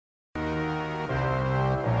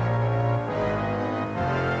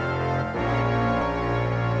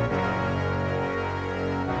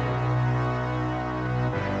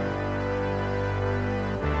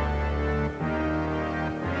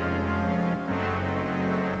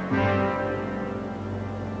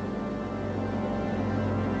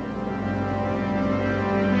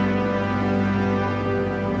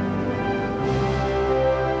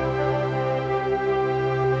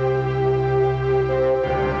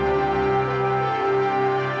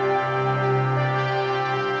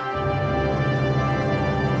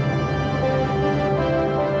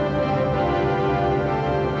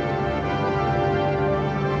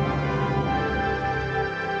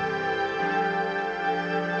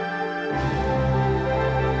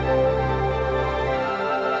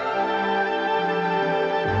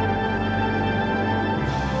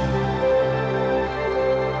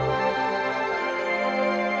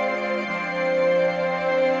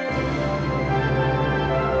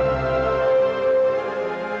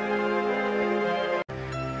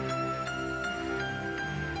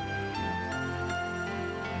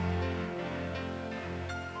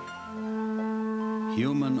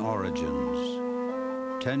Human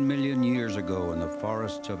origins. 10 million years ago in the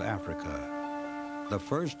forests of Africa, the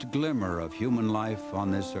first glimmer of human life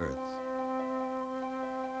on this earth.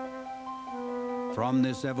 From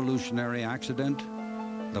this evolutionary accident,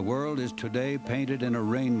 the world is today painted in a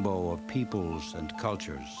rainbow of peoples and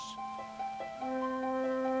cultures.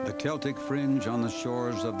 The Celtic fringe on the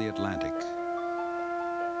shores of the Atlantic,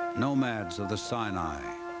 nomads of the Sinai,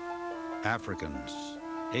 Africans,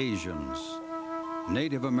 Asians,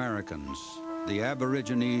 Native Americans, the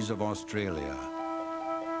Aborigines of Australia.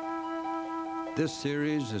 This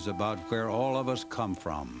series is about where all of us come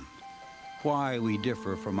from, why we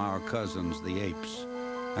differ from our cousins, the apes,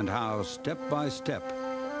 and how, step by step,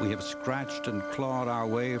 we have scratched and clawed our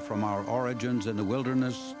way from our origins in the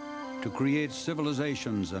wilderness to create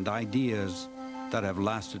civilizations and ideas that have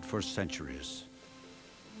lasted for centuries.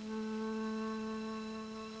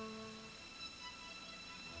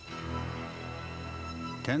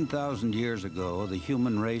 "10,000 years ago, the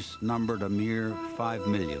human race numbered a mere 5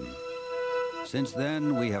 million. Since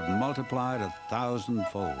then, we have multiplied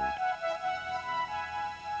 1,000-fold.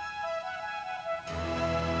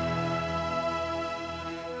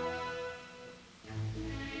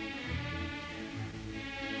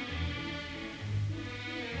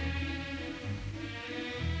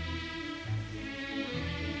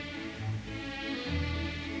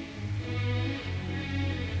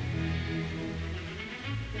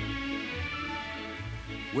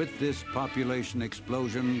 With this population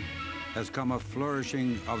explosion has come a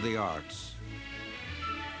flourishing of the arts.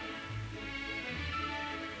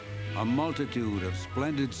 A multitude of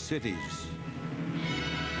splendid cities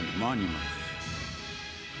and monuments.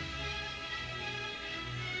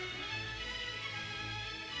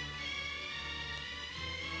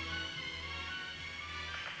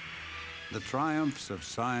 The triumphs of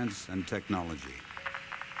science and technology.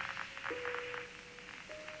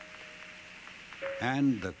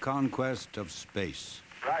 And the conquest of space.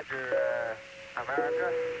 Roger,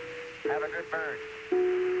 America. Have a good burn.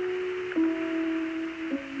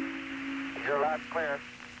 You're loud and clear.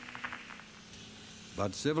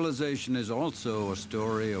 But civilization is also a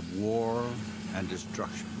story of war and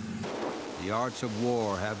destruction. The arts of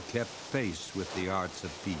war have kept pace with the arts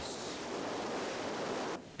of peace.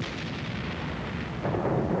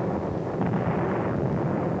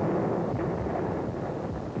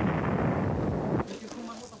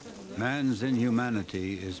 Man's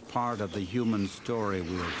inhumanity is part of the human story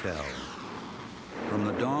we'll tell. From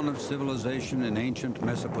the dawn of civilization in ancient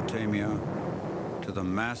Mesopotamia to the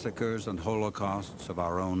massacres and holocausts of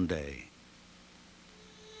our own day.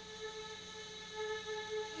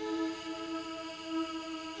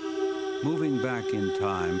 Moving back in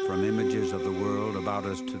time from images of the world about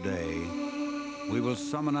us today, we will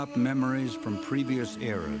summon up memories from previous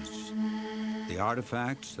eras. The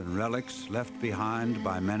artifacts and relics left behind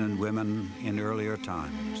by men and women in earlier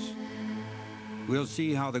times. We'll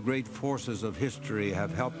see how the great forces of history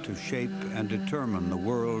have helped to shape and determine the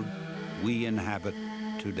world we inhabit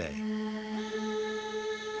today.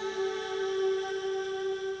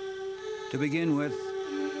 To begin with,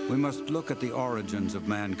 we must look at the origins of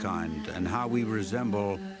mankind and how we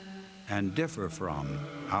resemble and differ from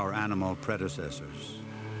our animal predecessors.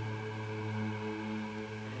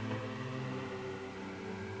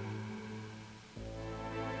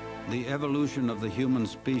 The evolution of the human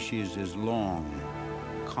species is long,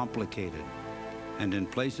 complicated, and in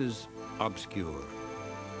places obscure.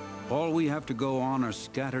 All we have to go on are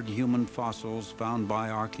scattered human fossils found by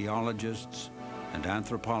archaeologists and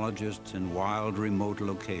anthropologists in wild, remote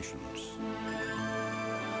locations.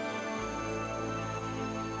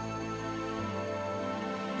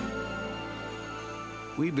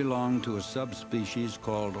 We belong to a subspecies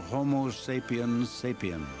called Homo sapiens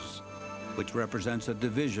sapiens, which represents a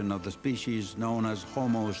division of the species known as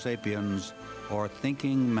Homo sapiens, or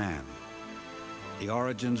thinking man. The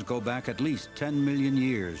origins go back at least 10 million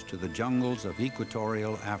years to the jungles of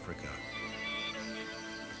equatorial Africa.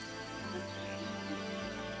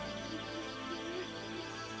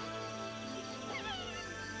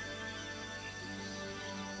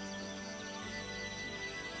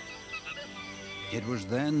 It was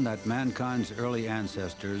then that mankind's early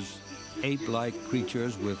ancestors, ape-like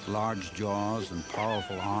creatures with large jaws and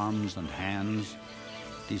powerful arms and hands,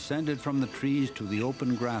 descended from the trees to the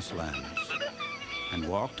open grasslands and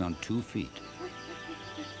walked on 2 feet.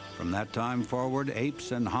 From that time forward,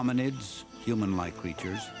 apes and hominids, human-like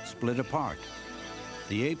creatures, split apart.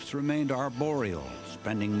 The apes remained arboreal,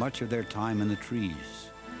 spending much of their time in the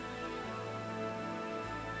trees.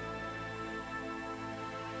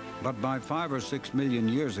 But by 5 or 6 million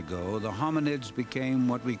years ago, the hominids became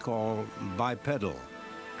what we call bipedal,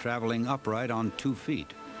 traveling upright on 2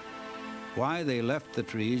 feet. Why they left the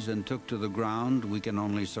trees and took to the ground, we can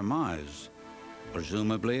only surmise.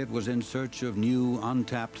 Presumably, it was in search of new,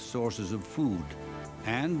 untapped sources of food,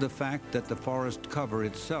 and the fact that the forest cover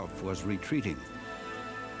itself was retreating.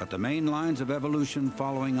 But the main lines of evolution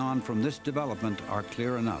following on from this development are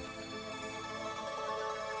clear enough.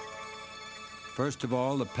 First of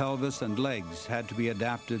all, the pelvis and legs had to be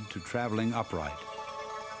adapted to traveling upright.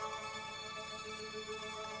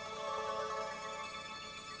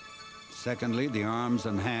 Secondly, the arms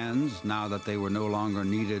and hands, now that they were no longer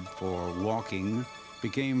needed for walking,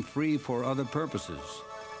 became free for other purposes,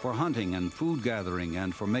 for hunting and food gathering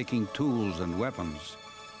and for making tools and weapons.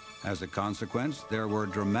 As a consequence, there were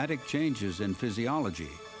dramatic changes in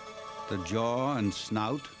physiology. The jaw and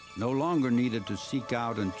snout, no longer needed to seek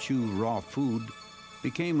out and chew raw food,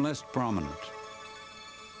 became less prominent.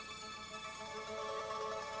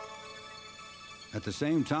 At the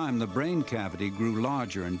same time, the brain cavity grew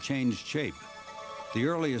larger and changed shape. The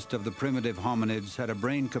earliest of the primitive hominids had a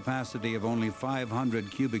brain capacity of only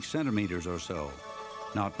 500 cubic centimeters or so,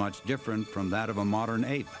 not much different from that of a modern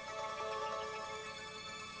ape.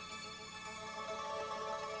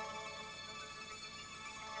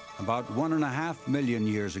 About 1.5 million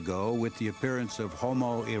years ago, with the appearance of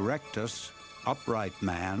Homo erectus, upright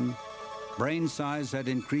man, brain size had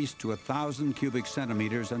increased to 1,000 cubic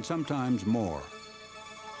centimeters and sometimes more.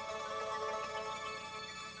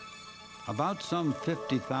 About some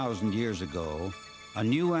 50,000 years ago, a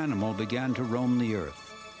new animal began to roam the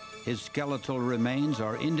earth. His skeletal remains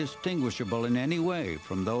are indistinguishable in any way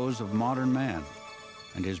from those of modern man,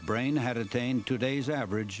 and his brain had attained today's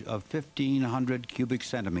average of 1,500 cubic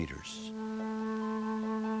centimeters.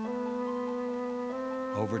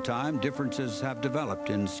 Over time, differences have developed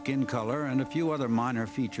in skin color, and a few other minor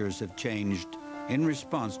features have changed in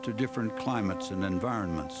response to different climates and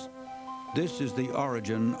environments. This is the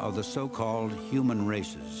origin of the so-called human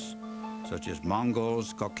races, such as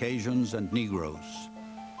Mongols, Caucasians, and Negroes.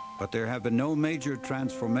 But there have been no major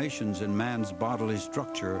transformations in man's bodily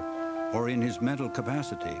structure or in his mental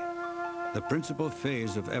capacity. The principal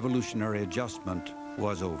phase of evolutionary adjustment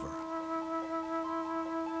was over.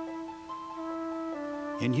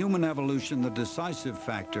 In human evolution, the decisive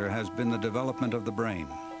factor has been the development of the brain.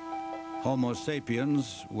 Homo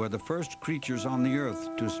sapiens were the first creatures on the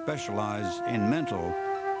earth to specialize in mental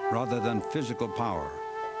rather than physical power.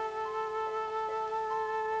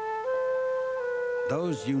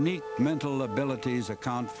 Those unique mental abilities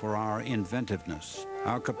account for our inventiveness,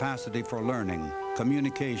 our capacity for learning,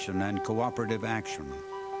 communication, and cooperative action.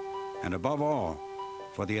 And above all,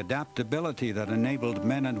 for the adaptability that enabled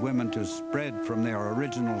men and women to spread from their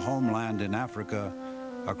original homeland in Africa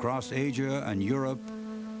across Asia and Europe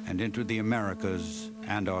and into the Americas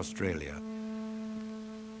and Australia.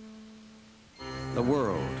 The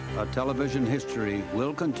World, a television history,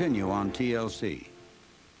 will continue on TLC.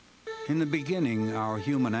 In the beginning, our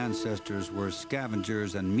human ancestors were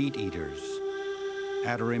scavengers and meat eaters.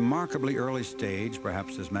 At a remarkably early stage,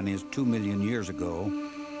 perhaps as many as 2 million years ago,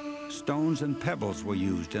 stones and pebbles were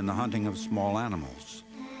used in the hunting of small animals.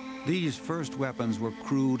 These first weapons were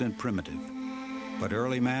crude and primitive, but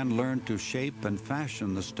early man learned to shape and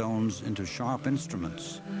fashion the stones into sharp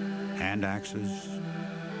instruments: hand axes,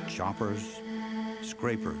 choppers,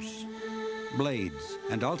 scrapers, blades,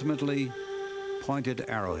 and ultimately pointed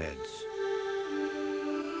arrowheads.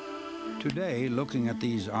 Today, looking at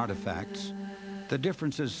these artifacts, the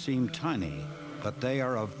differences seem tiny, but they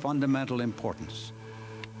are of fundamental importance.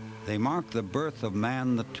 They mark the birth of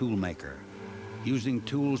man the toolmaker, using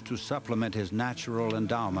tools to supplement his natural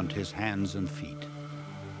endowment, his hands and feet.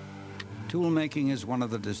 Toolmaking is one of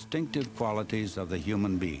the distinctive qualities of the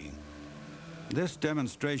human being. This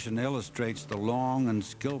demonstration illustrates the long and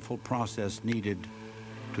skillful process needed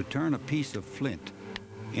to turn a piece of flint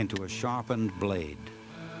into a sharpened blade.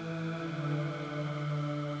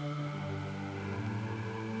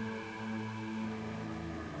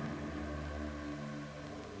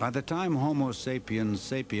 By the time Homo sapiens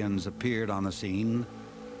sapiens appeared on the scene,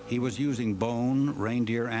 he was using bone,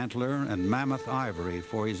 reindeer antler, and mammoth ivory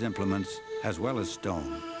for his implements, as well as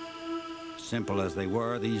stone. Simple as they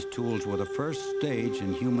were, these tools were the first stage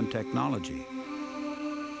in human technology.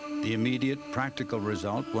 The immediate practical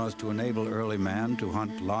result was to enable early man to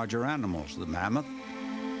hunt larger animals: the mammoth,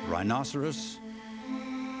 rhinoceros,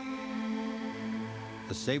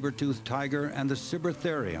 the saber-toothed tiger, and the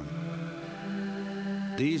Cibbertherium.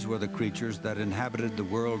 These were the creatures that inhabited the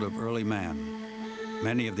world of early man.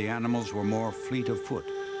 Many of the animals were more fleet of foot.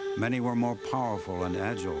 Many were more powerful and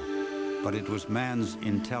agile. But it was man's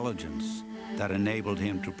intelligence that enabled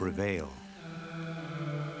him to prevail.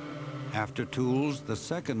 After tools, the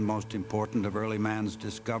second most important of early man's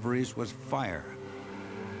discoveries was fire.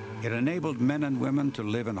 It enabled men and women to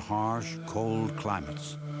live in harsh, cold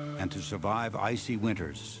climates and to survive icy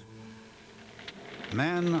winters.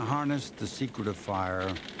 Man harnessed the secret of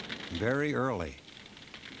fire very early.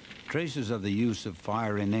 Traces of the use of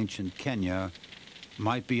fire in ancient Kenya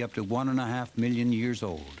might be up to 1.5 million years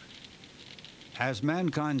old. As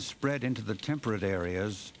mankind spread into the temperate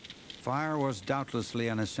areas, fire was doubtlessly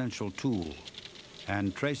an essential tool,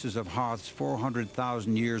 and traces of hearths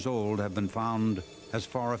 400,000 years old have been found as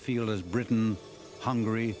far afield as Britain,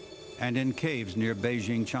 Hungary, and in caves near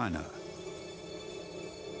Beijing, China.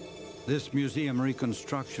 This museum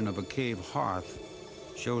reconstruction of a cave hearth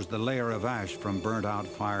shows the layer of ash from burnt-out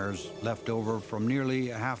fires left over from nearly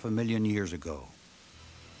 500,000 years ago.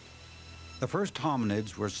 The first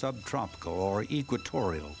hominids were subtropical or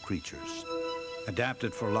equatorial creatures,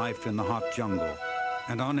 adapted for life in the hot jungle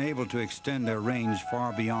and unable to extend their range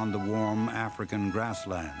far beyond the warm African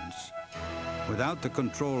grasslands. Without the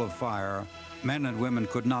control of fire, men and women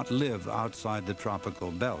could not live outside the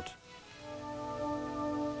tropical belt.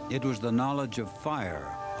 It was the knowledge of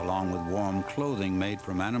fire, along with warm clothing made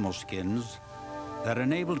from animal skins, that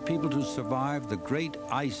enabled people to survive the Great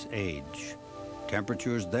Ice Age.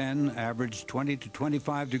 Temperatures then averaged 20 to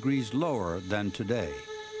 25 degrees lower than today.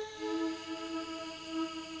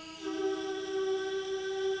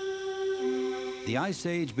 The Ice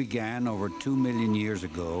Age began over 2 million years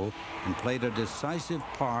ago and played a decisive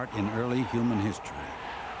part in early human history.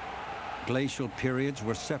 Glacial periods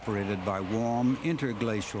were separated by warm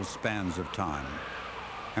interglacial spans of time,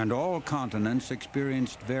 and all continents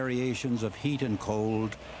experienced variations of heat and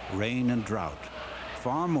cold, rain and drought,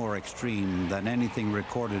 far more extreme than anything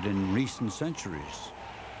recorded in recent centuries.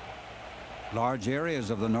 Large areas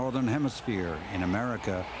of the northern hemisphere in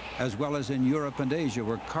America, as well as in Europe and Asia,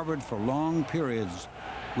 were covered for long periods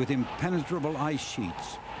with impenetrable ice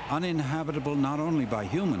sheets, uninhabitable not only by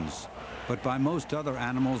humans, but by most other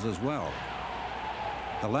animals as well.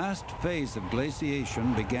 The last phase of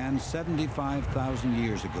glaciation began 75,000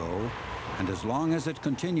 years ago, and as long as it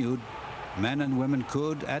continued, men and women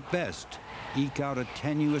could, at best, eke out a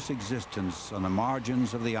tenuous existence on the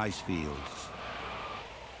margins of the ice fields.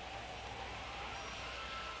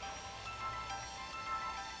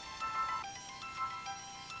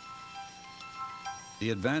 The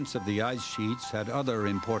advance of the ice sheets had other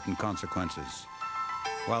important consequences.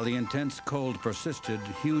 While the intense cold persisted,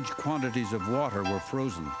 huge quantities of water were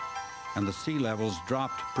frozen, and the sea levels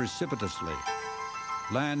dropped precipitously.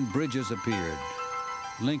 Land bridges appeared,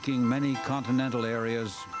 linking many continental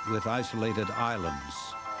areas with isolated islands.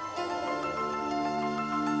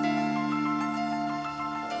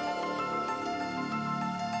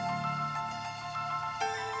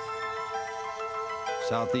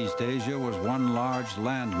 Southeast Asia was one large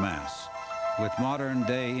landmass, with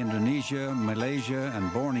modern-day Indonesia, Malaysia,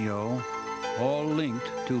 and Borneo all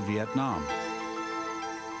linked to Vietnam.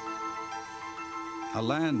 A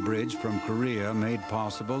land bridge from Korea made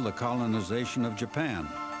possible the colonization of Japan.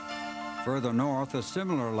 Further north, a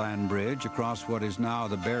similar land bridge across what is now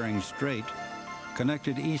the Bering Strait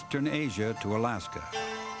connected Eastern Asia to Alaska.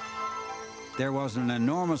 There was an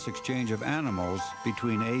enormous exchange of animals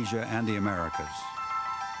between Asia and the Americas.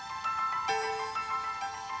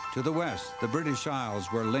 To the west, the British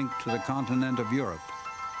Isles were linked to the continent of Europe,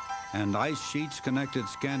 and ice sheets connected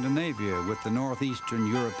Scandinavia with the northeastern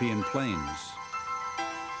European plains.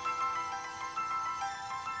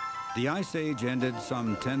 The Ice Age ended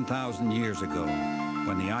some 10,000 years ago,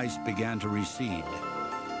 when the ice began to recede.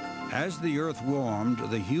 As the Earth warmed,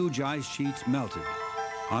 the huge ice sheets melted,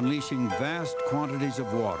 unleashing vast quantities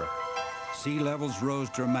of water. Sea levels rose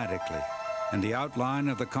dramatically, and the outline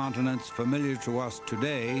of the continents familiar to us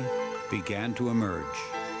today began to emerge.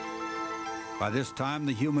 By this time,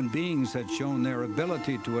 the human beings had shown their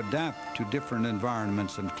ability to adapt to different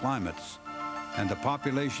environments and climates, and the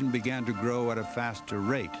population began to grow at a faster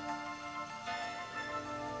rate.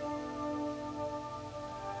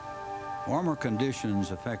 Warmer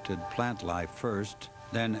conditions affected plant life first,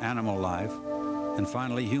 then animal life, and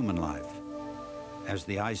finally human life. As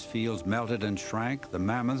the ice fields melted and shrank, the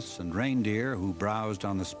mammoths and reindeer who browsed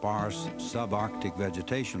on the sparse subarctic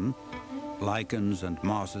vegetation, lichens and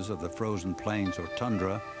mosses of the frozen plains or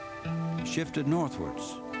tundra, shifted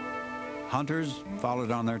northwards. Hunters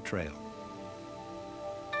followed on their trail.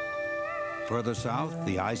 Further south,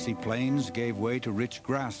 the icy plains gave way to rich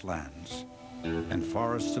grasslands, and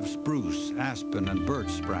forests of spruce, aspen, and birch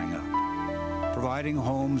sprang up, providing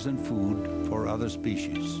homes and food for other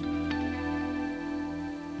species.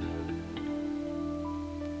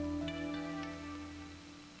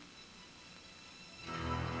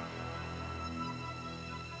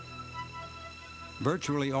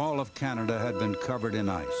 Virtually all of Canada had been covered in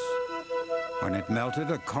ice. When it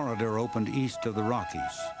melted, a corridor opened east of the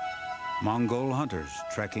Rockies. Mongol hunters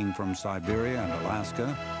trekking from Siberia and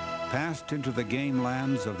Alaska passed into the game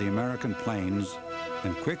lands of the American plains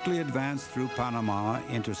and quickly advanced through Panama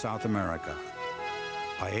into South America.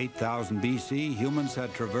 By 8000 BC, humans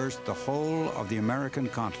had traversed the whole of the American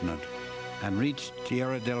continent and reached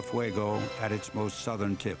Tierra del Fuego at its most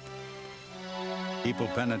southern tip. People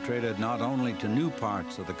penetrated not only to new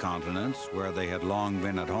parts of the continents where they had long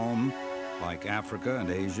been at home, like Africa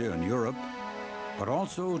and Asia and Europe, but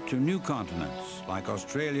also to new continents like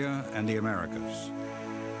Australia and the Americas.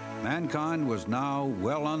 Mankind was now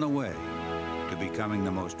well on the way to becoming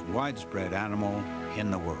the most widespread animal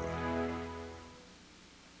in the world.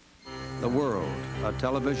 The World, a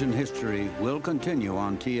television history, will continue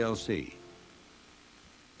on TLC.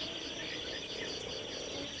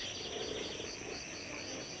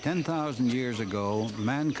 "10,000 years ago,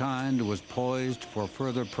 mankind was poised for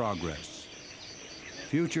further progress.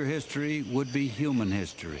 Future history would be human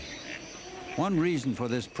history. One reason for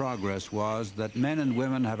this progress was that men and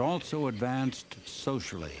women had also advanced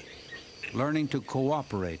socially, learning to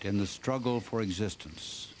cooperate in the struggle for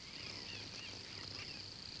existence.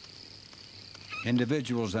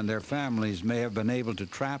 Individuals and their families may have been able to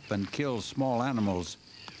trap and kill small animals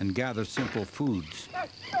and gather simple foods,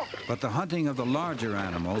 but the hunting of the larger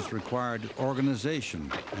animals required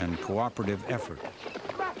organization and cooperative effort.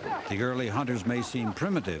 The early hunters may seem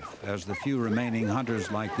primitive, as the few remaining hunters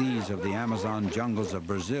like these of the Amazon jungles of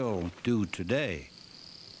Brazil do today.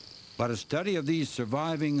 But a study of these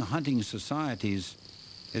surviving hunting societies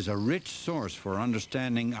is a rich source for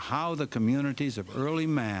understanding how the communities of early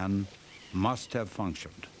man must have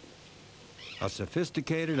functioned. A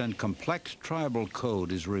sophisticated and complex tribal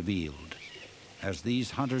code is revealed as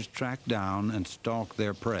these hunters track down and stalk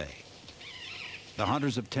their prey. The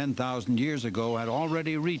hunters of 10,000 years ago had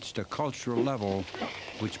already reached a cultural level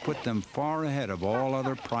which put them far ahead of all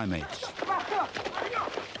other primates.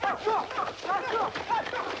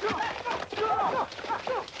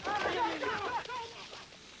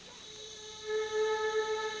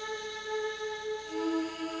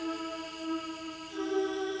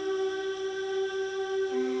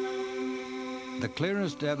 The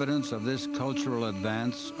clearest evidence of this cultural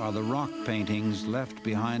advance are the rock paintings left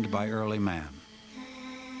behind by early man.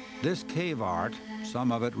 This cave art,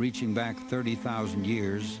 some of it reaching back 30,000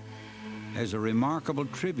 years, is a remarkable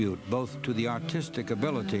tribute both to the artistic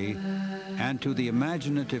ability and to the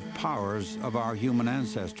imaginative powers of our human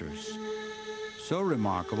ancestors. So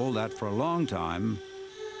remarkable that for a long time,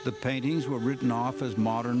 the paintings were written off as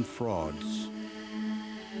modern frauds.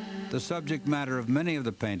 The subject matter of many of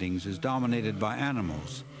the paintings is dominated by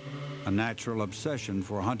animals, a natural obsession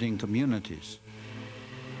for hunting communities.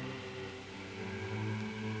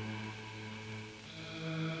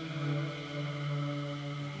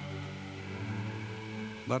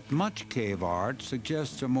 But much cave art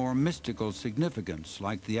suggests a more mystical significance,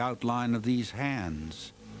 like the outline of these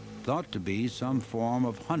hands, thought to be some form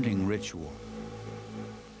of hunting ritual.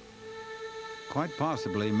 Quite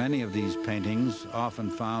possibly, many of these paintings, often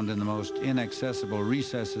found in the most inaccessible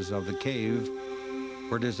recesses of the cave,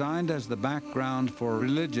 were designed as the background for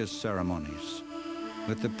religious ceremonies,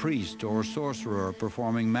 with the priest or sorcerer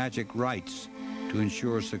performing magic rites to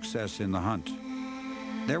ensure success in the hunt.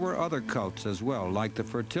 There were other cults as well, like the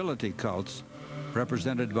fertility cults,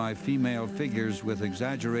 represented by female figures with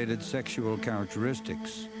exaggerated sexual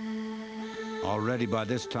characteristics. Already by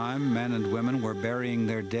this time, men and women were burying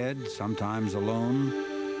their dead, sometimes alone,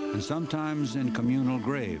 and sometimes in communal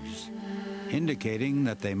graves, indicating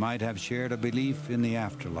that they might have shared a belief in the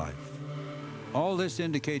afterlife. All this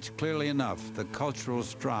indicates clearly enough the cultural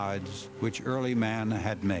strides which early man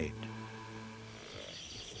had made.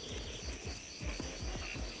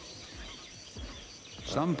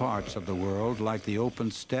 Some parts of the world, like the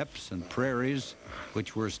open steppes and prairies,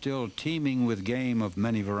 which were still teeming with game of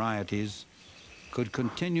many varieties, could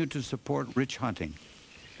continue to support rich hunting.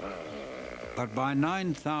 But by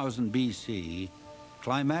 9000 BC,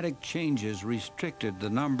 climatic changes restricted the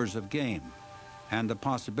numbers of game and the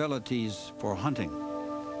possibilities for hunting.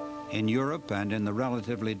 In Europe and in the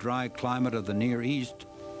relatively dry climate of the Near East,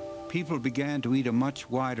 people began to eat a much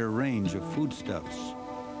wider range of foodstuffs.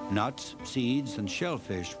 Nuts, seeds, and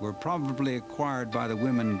shellfish were probably acquired by the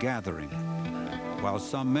women gathering, while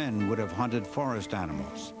some men would have hunted forest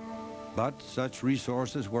animals. But such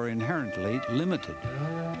resources were inherently limited.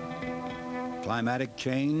 Climatic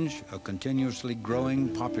change, a continuously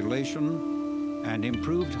growing population, and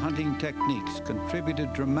improved hunting techniques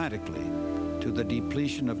contributed dramatically to the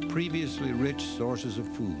depletion of previously rich sources of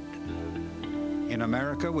food. In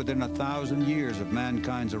America, within 1,000 years of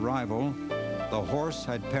mankind's arrival, the horse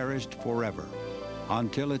had perished forever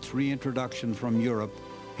until its reintroduction from Europe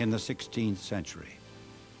in the 16th century.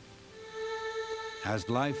 As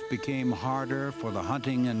life became harder for the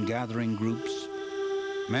hunting and gathering groups,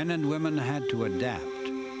 men and women had to adapt,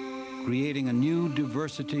 creating a new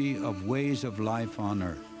diversity of ways of life on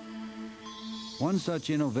Earth. One such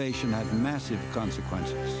innovation had massive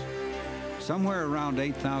consequences. Somewhere around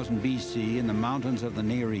 8000 BC in the mountains of the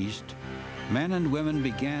Near East, men and women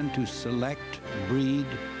began to select, breed,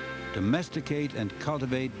 domesticate, and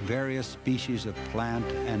cultivate various species of plant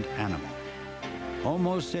and animal.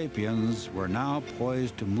 Homo sapiens were now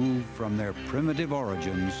poised to move from their primitive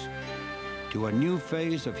origins to a new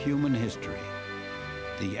phase of human history,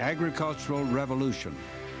 the agricultural revolution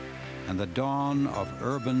and the dawn of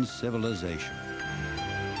urban civilization.